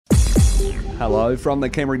Hello from the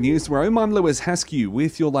Canberra newsroom, I'm Lewis Haskew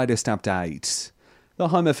with your latest update. The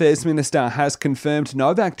Home Affairs Minister has confirmed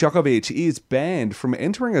Novak Djokovic is banned from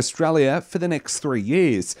entering Australia for the next 3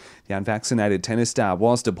 years. The unvaccinated tennis star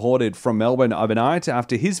was deported from Melbourne overnight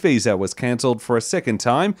after his visa was cancelled for a second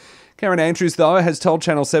time. Karen Andrews, though, has told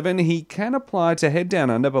Channel 7 he can apply to head down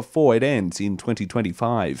under before it ends in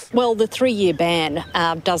 2025. Well, the 3-year ban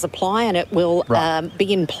does apply and it will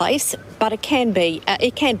be in place, but it can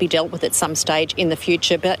be dealt with at some stage in the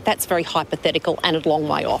future, but that's very hypothetical and a long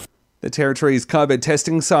way off. The Territory's COVID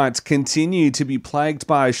testing sites continue to be plagued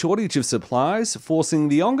by a shortage of supplies, forcing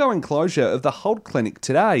the ongoing closure of the Holt Clinic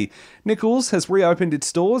today. Nichols has reopened its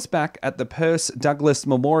stores back at the Perce Douglas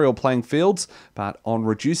Memorial playing fields, but on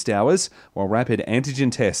reduced hours, while rapid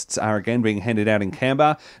antigen tests are again being handed out in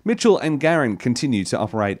Canberra. Mitchell and Garran continue to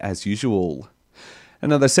operate as usual.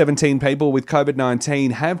 Another 17 people with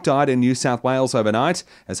COVID-19 have died in New South Wales overnight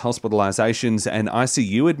as hospitalisations and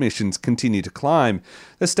ICU admissions continue to climb.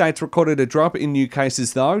 The state's recorded a drop in new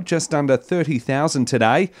cases though, just under 30,000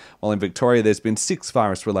 today, while in Victoria there's been 6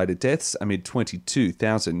 virus-related deaths amid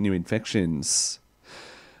 22,000 new infections.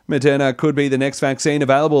 Moderna could be the next vaccine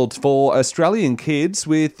available for Australian kids,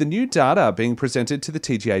 with the new data being presented to the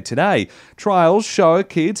TGA today. Trials show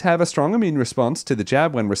kids have a strong immune response to the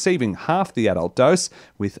jab when receiving half the adult dose,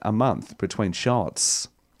 with a month between shots.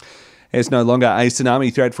 There's no longer a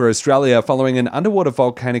tsunami threat for Australia following an underwater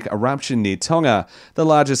volcanic eruption near Tonga. The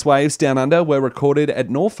largest waves down under were recorded at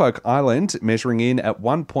Norfolk Island, measuring in at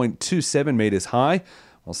 1.27 metres high.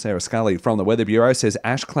 Well, Sarah Scully from the Weather Bureau says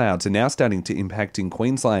ash clouds are now starting to impact in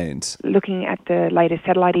Queensland. Looking at the latest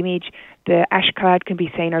satellite image, the ash cloud can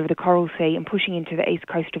be seen over the Coral Sea and pushing into the east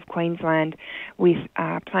coast of Queensland, with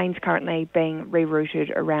planes currently being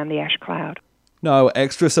rerouted around the ash cloud. No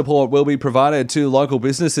extra support will be provided to local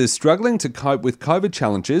businesses struggling to cope with COVID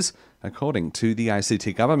challenges, according to the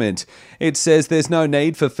ACT government. It says there's no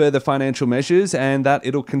need for further financial measures and that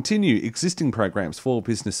it'll continue existing programs for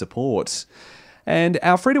business support. And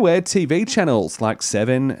our free-to-air TV channels like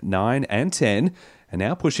 7, 9 and 10 are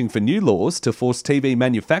now pushing for new laws to force TV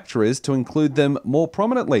manufacturers to include them more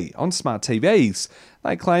prominently on smart TVs.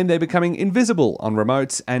 They claim they're becoming invisible on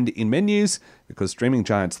remotes and in menus because streaming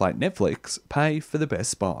giants like Netflix pay for the best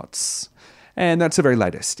spots. And that's the very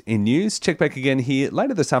latest in news. Check back again here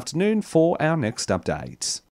later this afternoon for our next update.